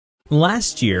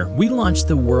Last year, we launched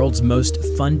the world's most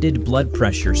funded blood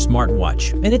pressure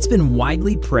smartwatch, and it's been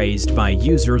widely praised by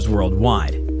users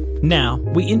worldwide. Now,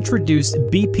 we introduce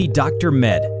BP Dr.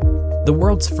 Med, the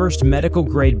world's first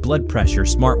medical-grade blood pressure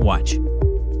smartwatch.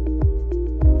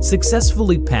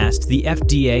 Successfully passed the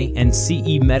FDA and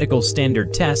CE medical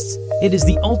standard tests, it is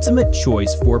the ultimate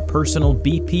choice for personal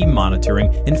BP monitoring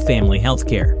and family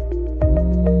healthcare.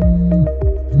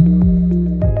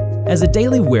 As a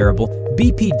daily wearable,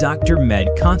 BP Dr. Med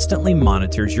constantly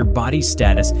monitors your body's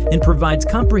status and provides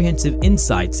comprehensive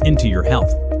insights into your health.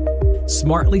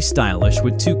 Smartly stylish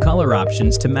with 2 color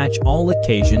options to match all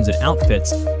occasions and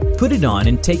outfits, put it on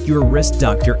and take your wrist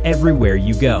doctor everywhere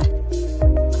you go.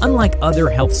 Unlike other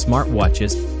health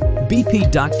smartwatches, BP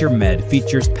Dr. Med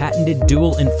features patented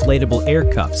dual inflatable air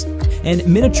cuffs and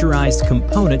miniaturized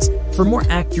components for more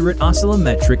accurate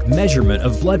oscillometric measurement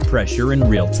of blood pressure in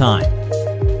real time.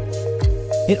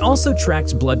 It also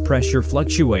tracks blood pressure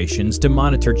fluctuations to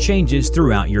monitor changes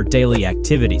throughout your daily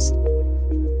activities.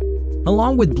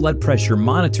 Along with blood pressure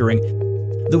monitoring,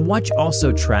 the watch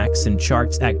also tracks and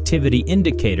charts activity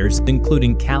indicators,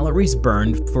 including calories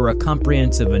burned, for a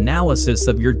comprehensive analysis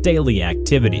of your daily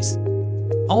activities.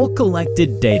 All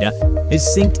collected data is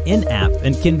synced in-app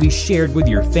and can be shared with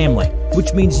your family,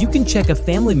 which means you can check a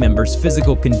family member's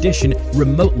physical condition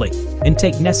remotely and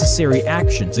take necessary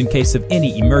actions in case of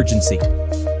any emergency.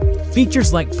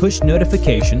 Features like push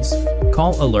notifications,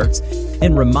 call alerts,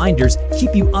 and reminders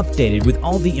keep you updated with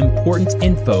all the important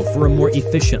info for a more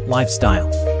efficient lifestyle.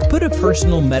 Put a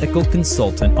personal medical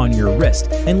consultant on your wrist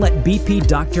and let BP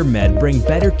Dr. Med bring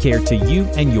better care to you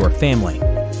and your family.